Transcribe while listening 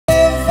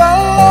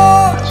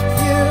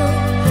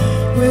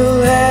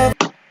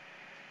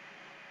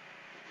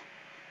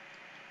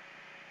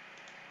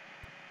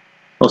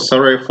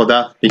sorry for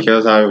that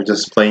because I was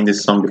just playing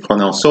this song before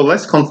now. So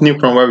let's continue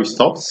from where we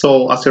stopped.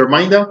 So as a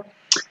reminder,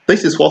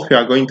 this is what we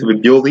are going to be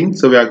building.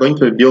 So we are going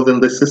to be building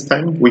this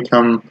system. We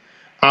can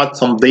add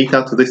some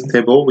data to this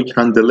table. We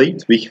can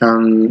delete, we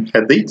can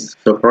edit.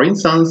 So for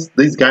instance,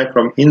 this guy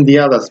from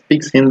India that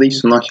speaks Hindi,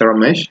 Sunashara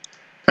Ramesh,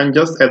 can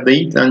just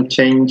edit and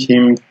change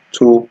him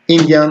to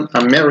Indian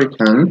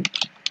American.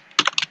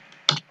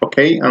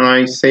 Okay, and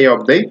I say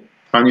update,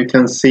 and you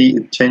can see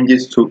it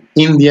changes to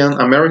Indian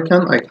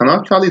American. I can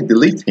actually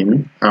delete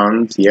him,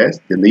 and yes,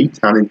 delete,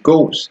 and it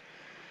goes.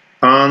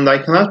 And I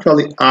can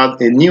actually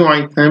add a new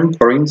item,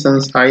 for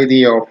instance,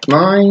 ID of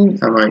 9,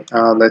 and I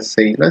add, let's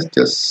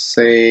just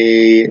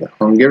say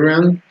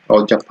Hungarian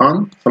or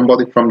Japan,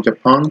 somebody from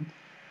Japan,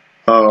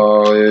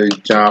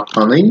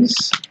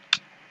 Japanese,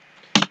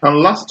 and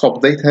last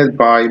updated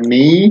by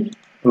me,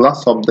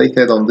 last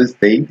updated on this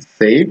date,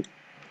 save.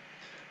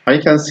 And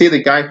you can see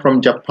the guy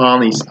from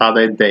Japan is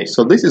added there.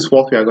 So this is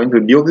what we are going to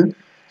be building.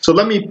 So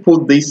let me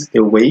put this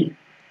away.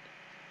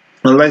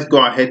 And let's go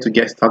ahead to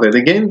get started.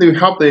 Again, do you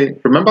have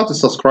remember to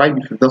subscribe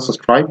if you've not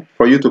subscribed.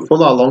 For you to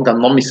follow along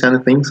and not miss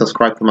anything,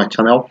 subscribe to my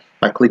channel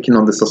by clicking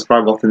on the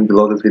subscribe button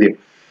below this video.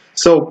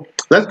 So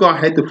let's go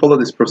ahead to follow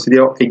this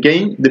procedure.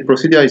 Again, the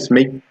procedure is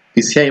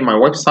here in my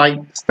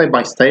website, step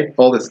by step.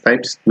 All the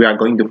steps we are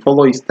going to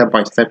follow is step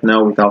by step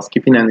now without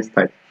skipping any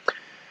step.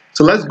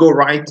 So let's go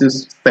right to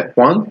step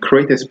 1,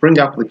 create a Spring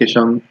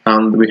application,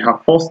 and we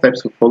have 4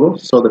 steps to follow.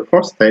 So the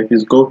first step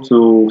is go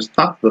to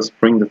start the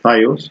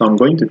Spring.io. So I'm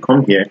going to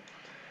come here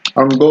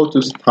and go to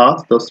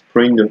start the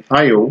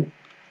Spring.io,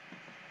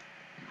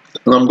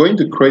 and I'm going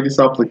to create this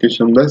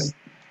application. The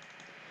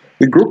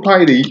group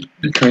ID,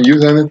 you can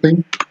use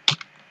anything.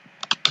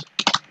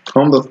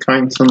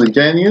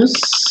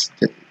 com.kindson-the-genius.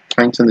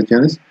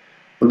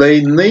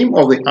 The name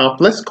of the app,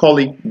 let's call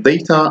it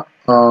data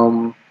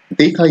UI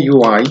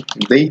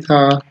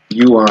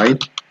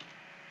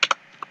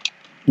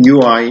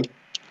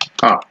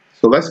app.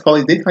 So let's call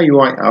it data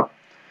UI app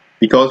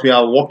because we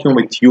are working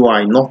with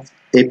UI, not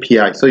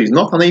API. So it's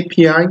not an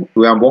API,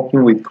 we are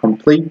working with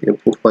complete a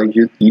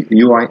full-fledged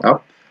UI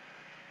app.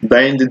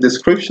 Then the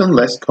description,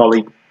 let's call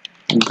it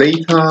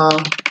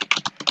data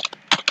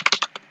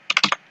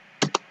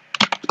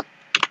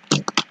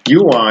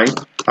UI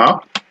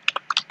app.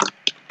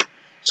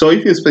 So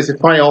if you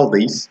specify all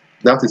these,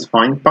 that is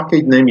fine.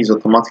 Package name is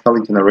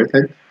automatically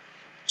generated.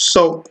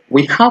 So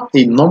we have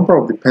a number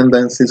of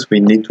dependencies we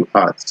need to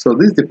add. So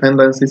these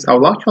dependencies, I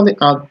will actually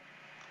add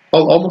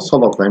almost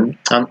all of them,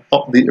 and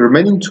the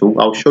remaining 2,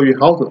 I'll show you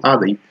how to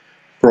add it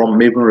from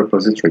Maven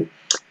repository.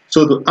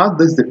 So to add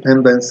these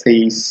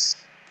dependencies,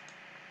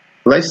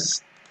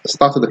 let's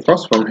start with the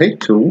first one,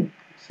 H2.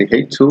 Say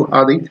H2,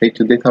 add it,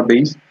 H2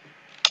 database,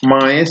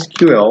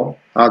 MySQL,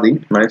 add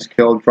it,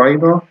 MySQL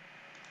driver.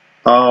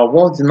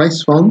 What's the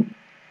next one?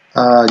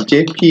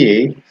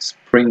 JPA,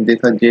 Spring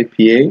Data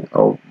JPA.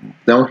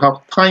 Then we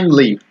have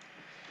Thymeleaf.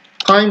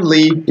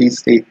 Thymeleaf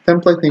is a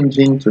template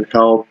engine to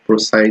help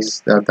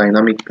process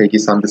dynamic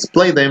pages and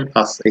display them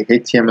as a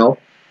HTML.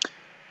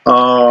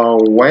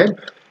 Web,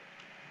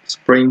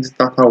 Spring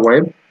Starter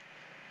Web,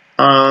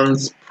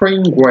 and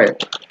Spring Web.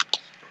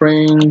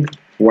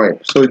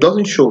 So it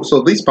doesn't show.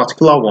 So this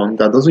particular one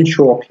that doesn't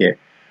show up here,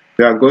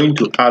 we are going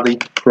to add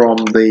it from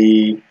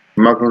the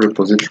Maven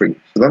repository.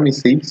 So let me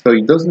see. So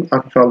it doesn't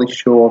actually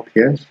show up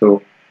here.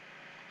 So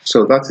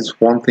that is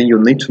one thing you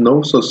need to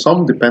know. So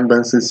some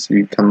dependencies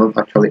you cannot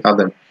actually add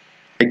them.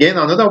 Again,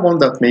 another one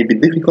that may be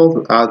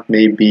difficult to add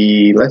may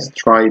be, let's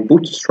try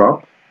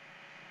Bootstrap.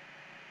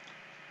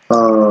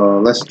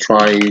 Let's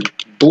try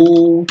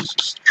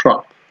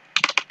Bootstrap.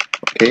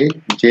 Okay,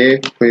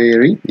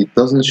 JQuery. It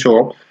doesn't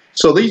show up.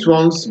 So these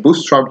ones,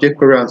 Bootstrap,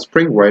 JQuery, and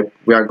Spring Web,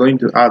 we are going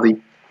to add it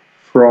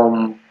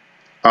from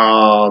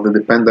the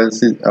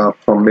dependencies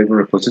from Maven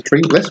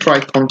repository. Let's try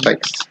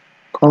context.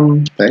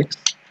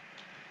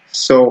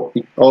 So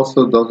it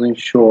also doesn't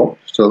show up.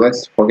 So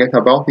let's forget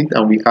about it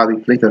and we add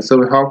it later. So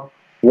we have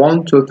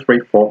 1, 2, 3,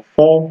 4,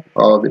 4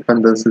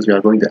 dependencies we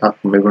are going to add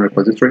from Maven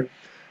repository.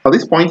 At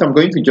this point, I'm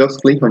going to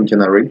just click on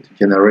generate to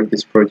generate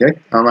this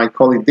project, and I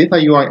call it data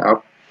UI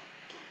app.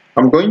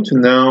 I'm going to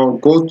now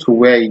go to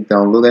where it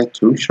downloaded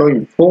to, show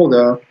in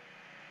folder,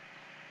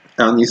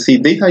 and you see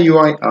data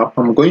UI app.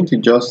 I'm going to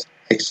just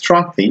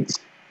extract it.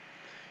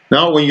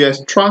 Now when you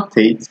extract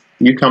it,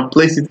 you can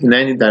place it in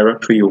any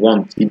directory you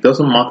want. It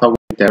doesn't matter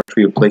which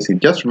directory you place it,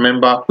 just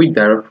remember which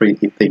directory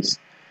it is.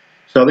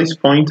 So at this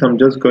point, I'm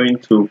just going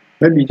to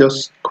maybe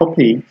just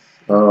copy it,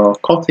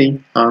 cut it,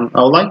 and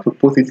I would like to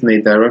put it in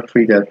a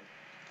directory that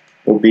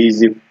will be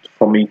easy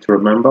for me to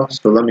remember.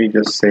 So let me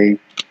just say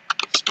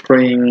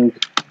Spring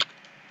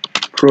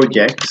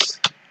Projects.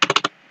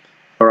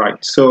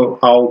 Alright, so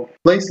I'll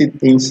place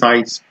it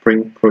inside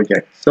Spring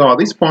Project. So at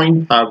this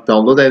point, I've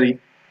downloaded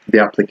the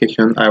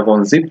application, I've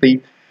unzipped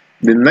it.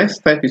 The next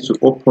step is to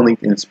open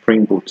it in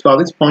Spring Boot. So at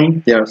this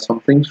point, there are some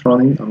things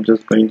running. I'm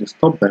just going to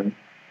stop them.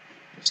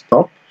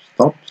 Stop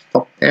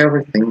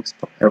everything.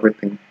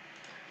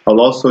 I I'll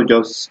also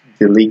just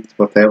delete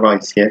whatever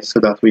is here so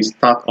that we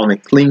start on a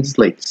clean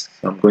slate.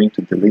 So I'm going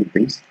to delete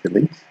this,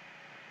 delete.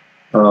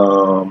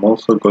 I'm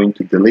also going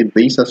to delete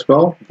this as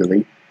well,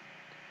 delete.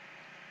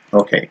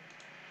 Okay.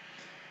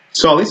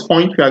 So at this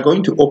point, we are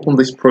going to open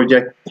this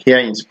project here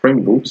in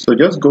Spring Boot. So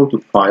just go to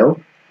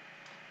File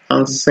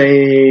and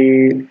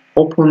say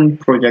Open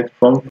Project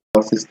from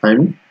this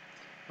time,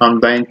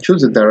 and then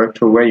choose the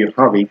directory where you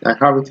have it. I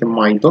have it in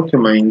my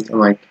document,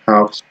 and I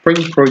have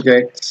Spring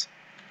Project,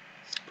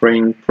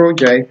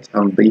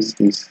 and this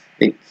is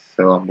it.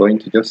 So I'm going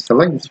to just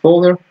select this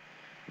folder.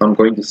 I'm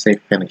going to say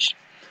Finish.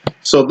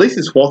 So this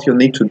is what you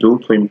need to do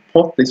to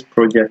import this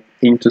project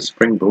into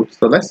Spring Boot.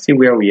 So let's see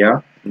where we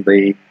are in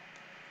the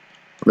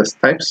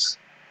steps.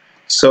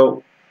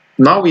 So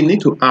now we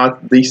need to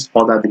add these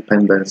other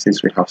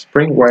dependencies. We have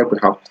Spring Web, we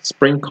have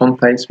Spring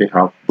Context, we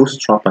have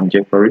Bootstrap and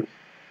JQuery.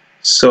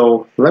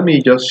 So let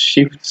me just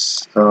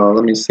shift,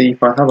 let me see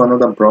if I have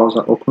another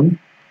browser open.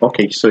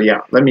 Okay, so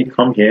yeah, let me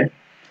come here.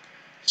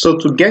 So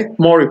to get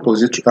more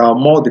repository,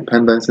 more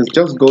dependencies,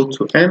 just go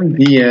to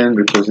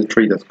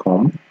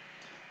mvnrepository.com.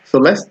 So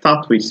let's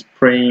start with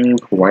Spring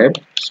Web,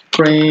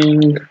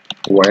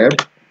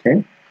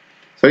 okay.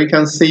 So you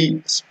can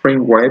see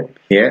Spring Web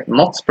here,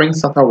 not Spring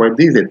Starter Web.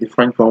 This is a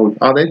different one we've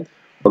added,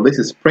 but this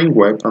is Spring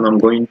Web, and I'm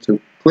going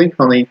to click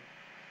on it.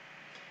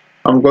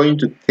 I'm going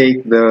to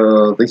take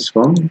this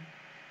one.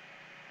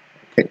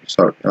 Okay,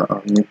 sorry,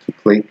 I need to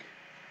click.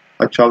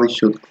 Actually,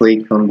 should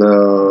click on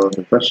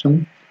the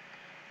version.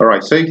 All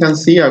right, so you can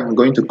see I'm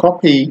going to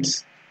copy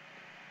it.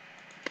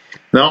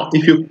 Now,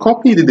 if you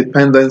copy the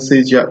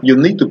dependencies, you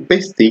need to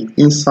paste it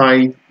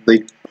inside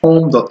the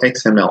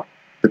pom.xml.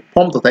 The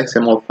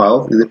pom.xml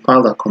file is a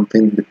file that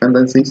contains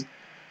dependencies.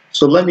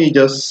 So let me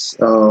just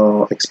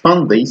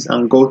expand this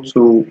and go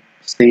to,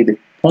 say, the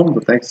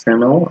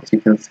pom.xml, as you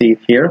can see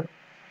it here.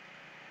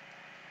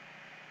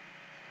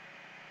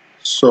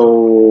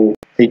 So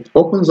it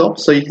opens up,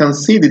 so you can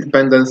see the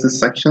dependencies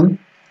section.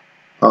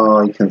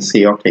 You can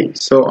see, okay,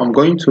 so I'm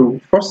going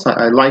to, first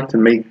I like to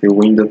make the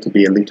window to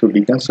be a little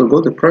bigger, so go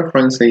to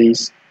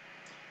Preferences.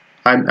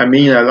 I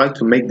like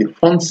to make the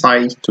font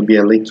size to be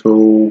a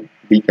little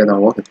bigger than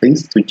what it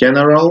is, to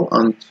General,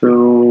 and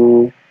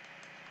to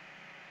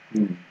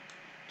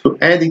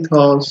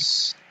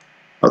Editors,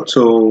 or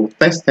to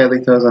Text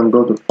Editors, and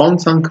go to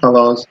Fonts and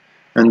Colors,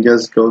 and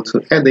just go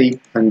to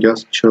Edit, and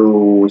just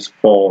choose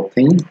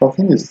 14.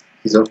 14 is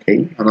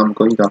okay, and I'm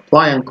going to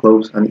Apply and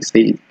Close, and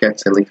see it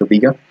gets a little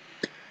bigger.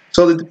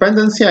 So the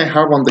dependency I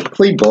have on the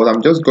clipboard,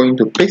 I'm just going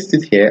to paste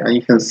it here, and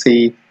you can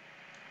see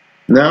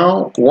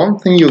now one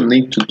thing you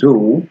need to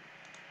do,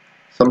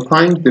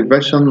 sometimes the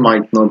version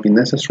might not be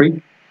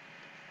necessary.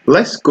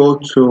 Let's go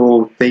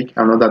to take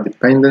another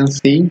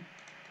dependency.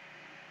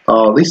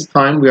 This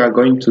time we are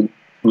going to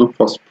look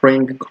for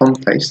Spring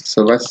Context.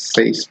 So let's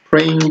say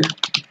Spring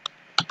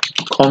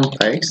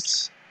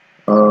Context,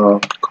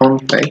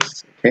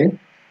 okay.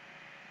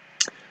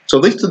 So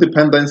these two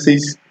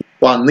dependencies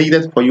are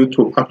needed for you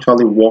to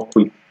actually work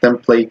with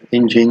template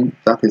engine,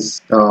 that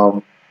is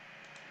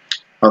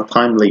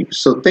Thymeleaf.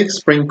 So take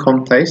Spring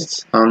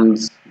Context and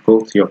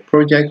go to your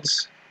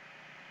project,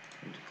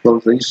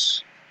 close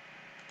this,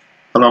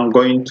 and I'm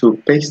going to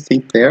paste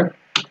it there.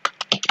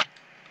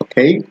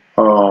 Okay,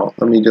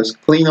 let me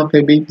just clean up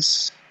a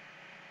bit.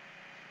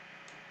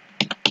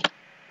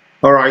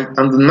 All right,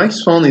 and the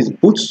next one is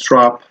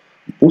Bootstrap.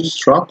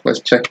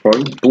 Let's check for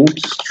it.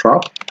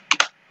 Bootstrap.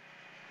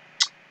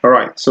 All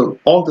right, so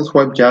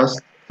all.webjazz,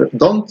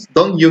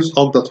 don't use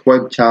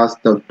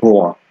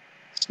all.webjazz.boa.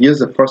 Use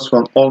the first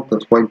one,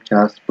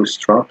 all.webjazz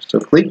Bootstrap. So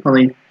click on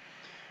it,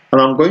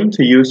 and I'm going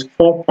to use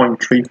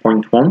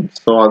 4.3.1.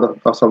 So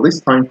as of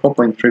this time,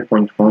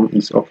 4.3.1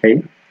 is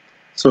okay.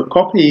 So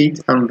copy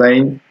it and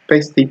then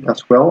paste it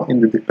as well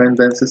in the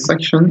dependencies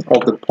section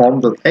of the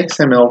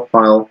pom.xml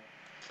file.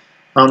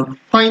 And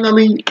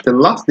finally, the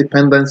last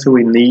dependency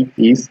we need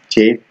is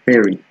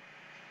JQuery.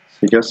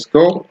 So just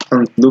go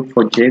and look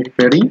for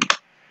JQuery.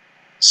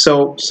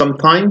 So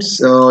sometimes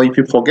if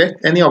you forget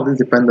any of these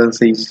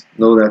dependencies,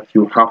 know that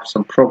you have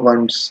some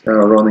problems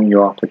running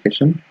your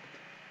application.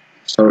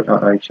 So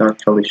I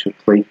actually should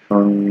click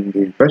on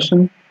the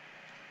version.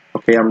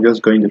 Okay, I'm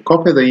just going to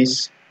copy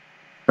this.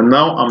 And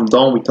now I'm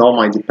done with all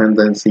my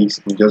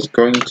dependencies. I'm just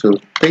going to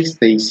paste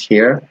these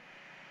here.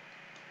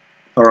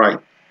 All right.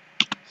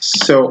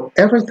 So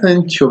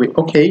everything should be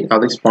okay at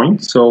this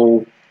point.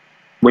 So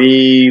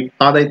we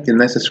added the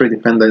necessary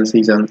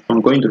dependencies, and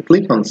I'm going to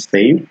click on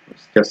Save.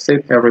 Just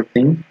save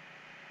everything.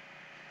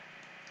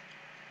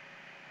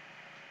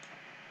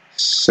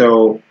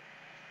 So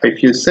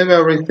if you save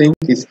everything,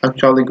 it's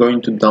actually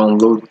going to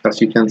download.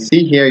 As you can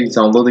see here, it's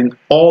downloading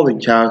all the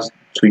jars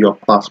to your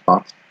class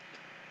path.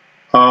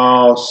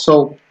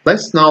 So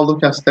let's now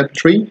look at step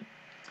 3.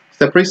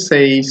 Step 3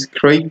 says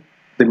create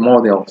the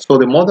model. So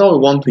the model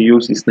we want to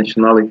use is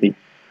nationality.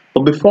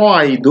 But before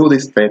I do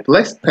this step,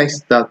 let's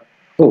test that.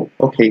 Oh,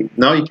 okay,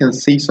 now you can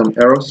see some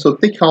errors. So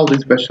take out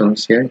these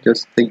versions here,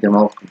 just take them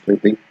out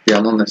completely. They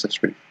are not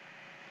necessary.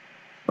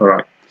 All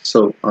right,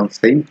 so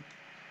unsave.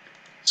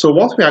 So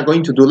what we are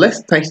going to do,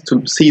 let's test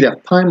to see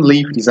that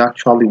Thymeleaf is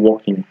actually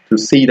working, to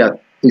see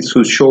that it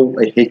should show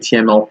a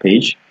HTML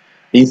page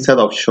instead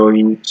of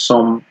showing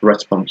some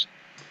response.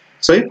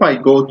 So if I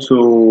go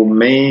to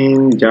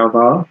main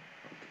Java,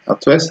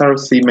 to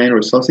SRC main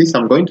resources,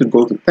 I'm going to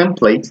go to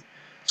template.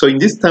 So in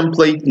this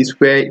template is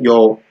where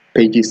your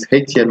pages,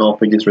 HTML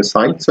pages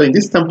reside. So in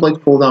this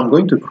template folder, I'm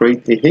going to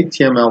create a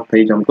HTML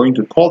page. I'm going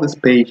to call this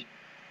page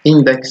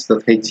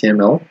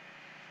index.html.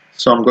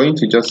 So I'm going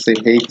to just say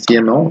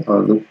HTML,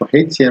 look for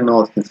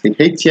HTML, you can say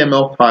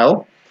HTML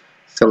file,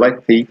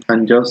 select it,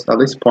 and just at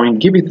this point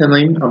give it a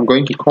name. I'm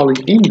going to call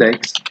it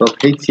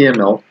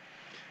index.html,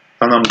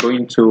 and I'm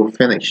going to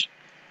finish.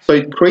 So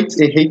it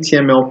creates a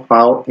HTML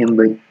file in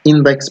the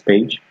index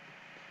page.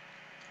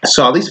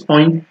 So at this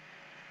point,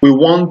 we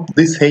want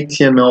this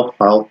HTML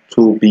file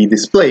to be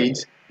displayed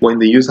when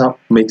the user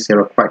makes a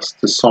request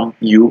to some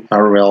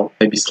URL,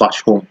 maybe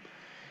 /home.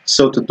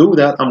 So to do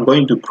that, I'm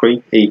going to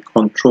create a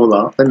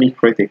controller. Let me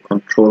create a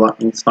controller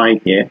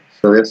inside here.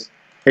 So this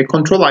a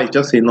controller is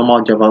just a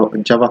normal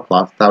Java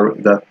class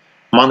that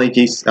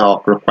manages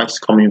requests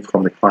coming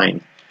from the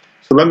client.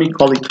 So let me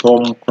call it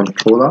home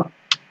controller.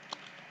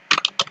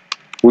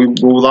 We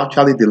will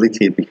actually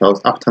delete it because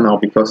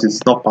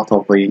it's not part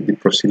of the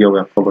procedure we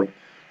are following.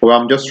 But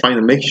I'm just trying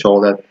to make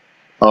sure that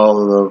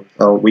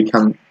we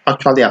can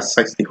actually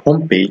access the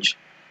home page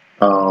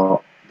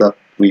that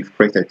we've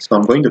created. So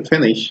I'm going to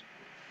finish.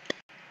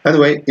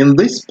 Anyway, in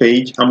this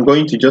page, I'm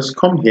going to just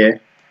come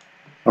here.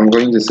 I'm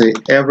going to say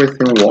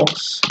everything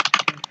works.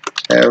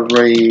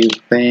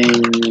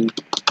 Everything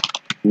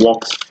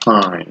works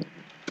fine.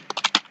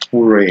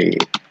 Hooray.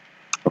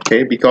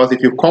 Okay, because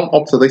if you come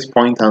up to this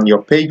point and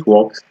your page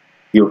works,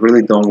 you've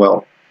really done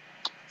well.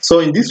 So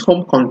in this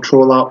home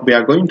controller, we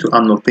are going to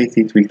annotate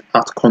it with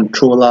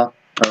 @controller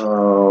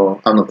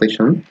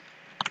annotation.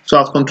 So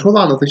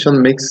 @controller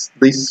annotation makes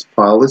this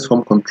file, this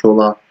home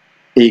controller,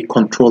 a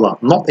controller,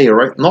 not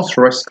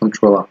REST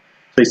controller.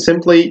 So it's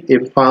simply a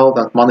file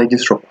that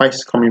manages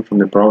requests coming from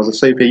the browser.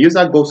 So if a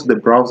user goes to the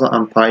browser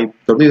and type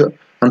maybe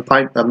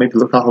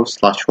localhost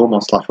 /home or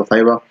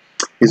 /whatever,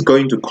 is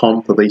going to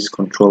come to this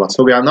controller.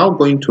 So we are now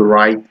going to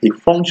write a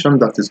function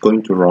that is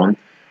going to run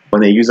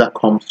when a user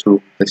comes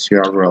to this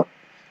URL,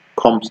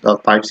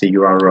 types a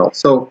URL.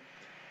 So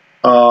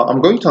I'm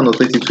going to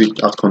annotate it with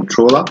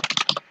 @controller.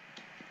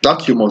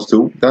 That you must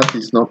do. That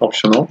is not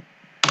optional.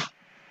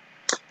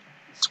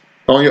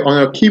 On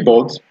your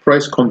keyboard,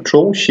 press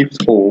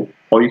Ctrl-Shift-O,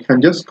 or you can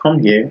just come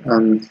here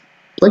and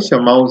place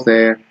your mouse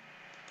there,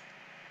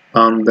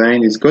 and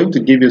then it's going to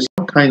give you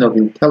some kind of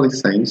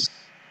IntelliSense.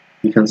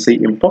 You can say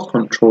import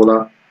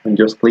controller and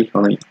just click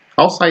on it.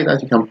 Outside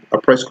that, you can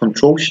press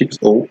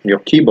Ctrl-Shift-O on your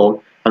keyboard,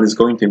 and it's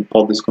going to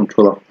import this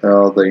controller,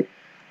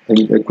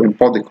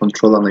 import the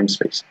controller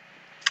namespace.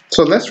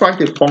 So let's write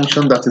a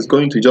function that is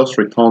going to just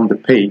return the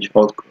page,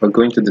 or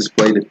going to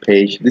display the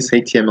page, this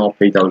HTML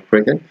page that we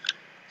created.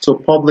 So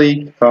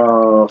public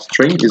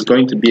string is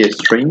going to be a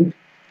string,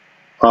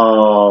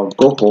 go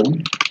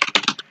home.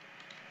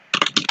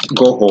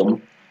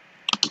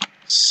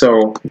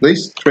 So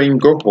this string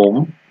go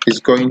home is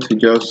going to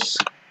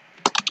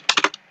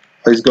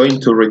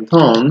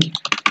return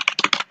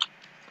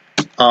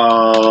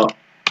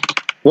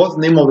what's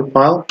the name of the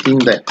file?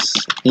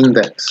 Index.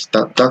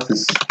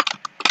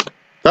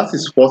 That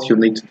is what you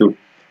need to do.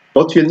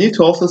 But you need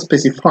to also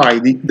specify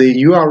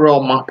the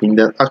URL mapping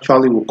that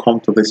actually will come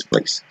to this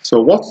place.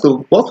 So what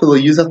will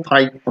the user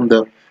type on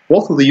the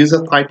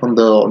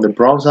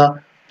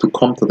browser to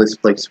come to this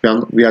place?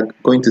 We are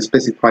going to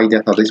specify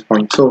that at this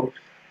point. So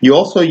you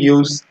also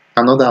use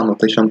another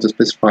annotation to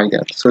specify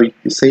that. So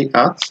you say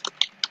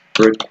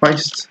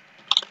 @request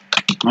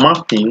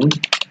mapping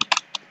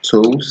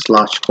to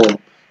 /home.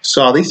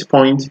 So at this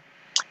point,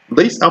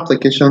 this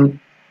application,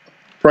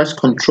 press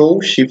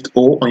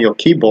Ctrl-Shift-O on your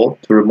keyboard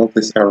to remove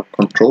this error.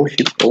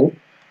 Ctrl-Shift-O,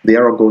 the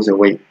error goes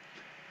away.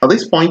 At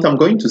this point, I'm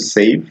going to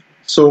save.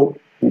 So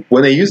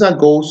when a user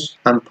goes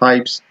and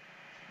types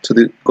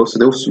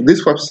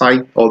this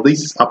website or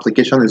this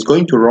application is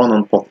going to run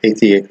on port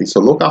 8080.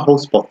 So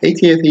localhost port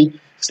 8080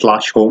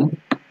 /home.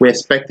 We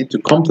expect it to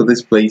come to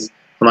this place,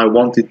 and I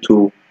want it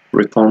to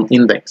return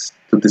index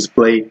to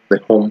display the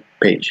home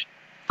page.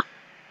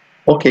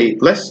 Okay,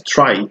 let's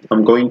try it.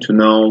 I'm going to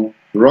now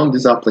run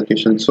this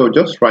application. So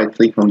just right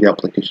click on the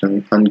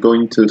application and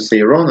going to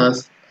say run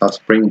as a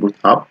Spring Boot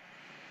app.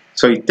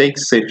 So it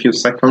takes a few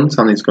seconds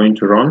and it's going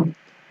to run.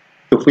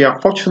 If we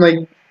are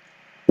fortunate,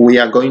 we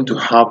are going to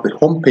have the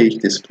home page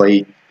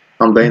displayed,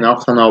 and then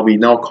after now we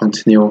now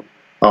continue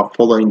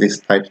following this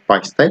step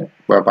by step,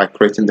 whereby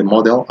creating the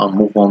model and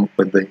move on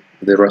with the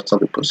rest of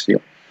the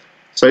procedure.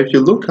 So if you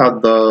look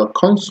at the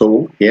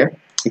console here,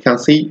 you can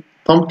see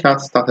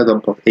Tomcat started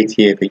on port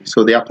 8080.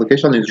 So the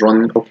application is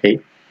running okay.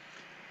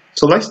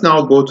 So let's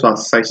now go to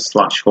access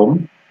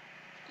 /home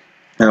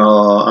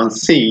and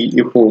see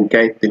if we'll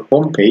get the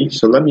home page.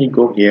 So let me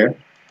go here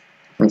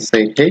and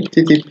say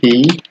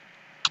http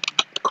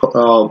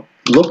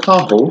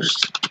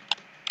localhost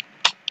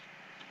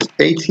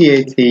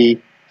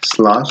 8080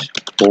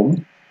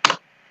 /home.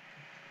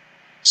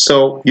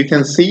 So you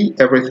can see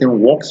everything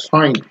works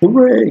fine.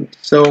 Hooray!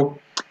 So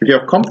if you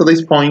have come to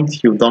this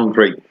point, you've done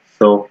great.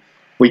 So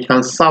we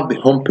can start the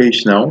home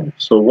page now.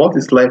 So what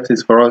is left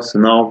is for us to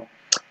now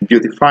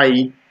beautify.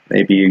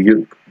 Maybe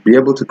you be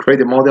able to create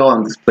a model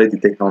and display the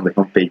data on the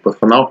home page. But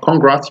for now,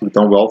 congrats, you've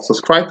done well.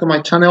 Subscribe to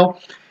my channel.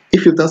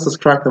 If you've done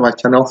subscribe to my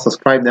channel,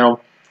 subscribe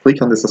now.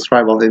 Click on the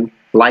subscribe button,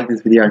 like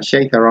this video and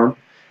share it around.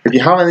 If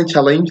you have any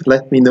challenge,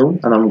 let me know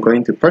and I'm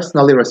going to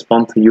personally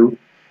respond to you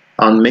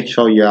and make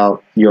sure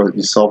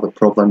you solve the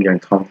problem you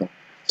encounter.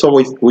 So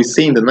we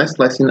see in the next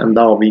lesson, and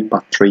that will be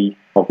part 3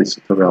 of this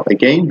tutorial.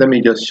 Again, let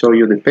me just show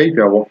you the page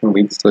we are working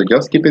with. So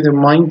just keep it in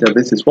mind that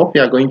this is what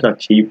we are going to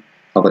achieve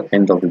at the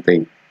end of the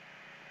day.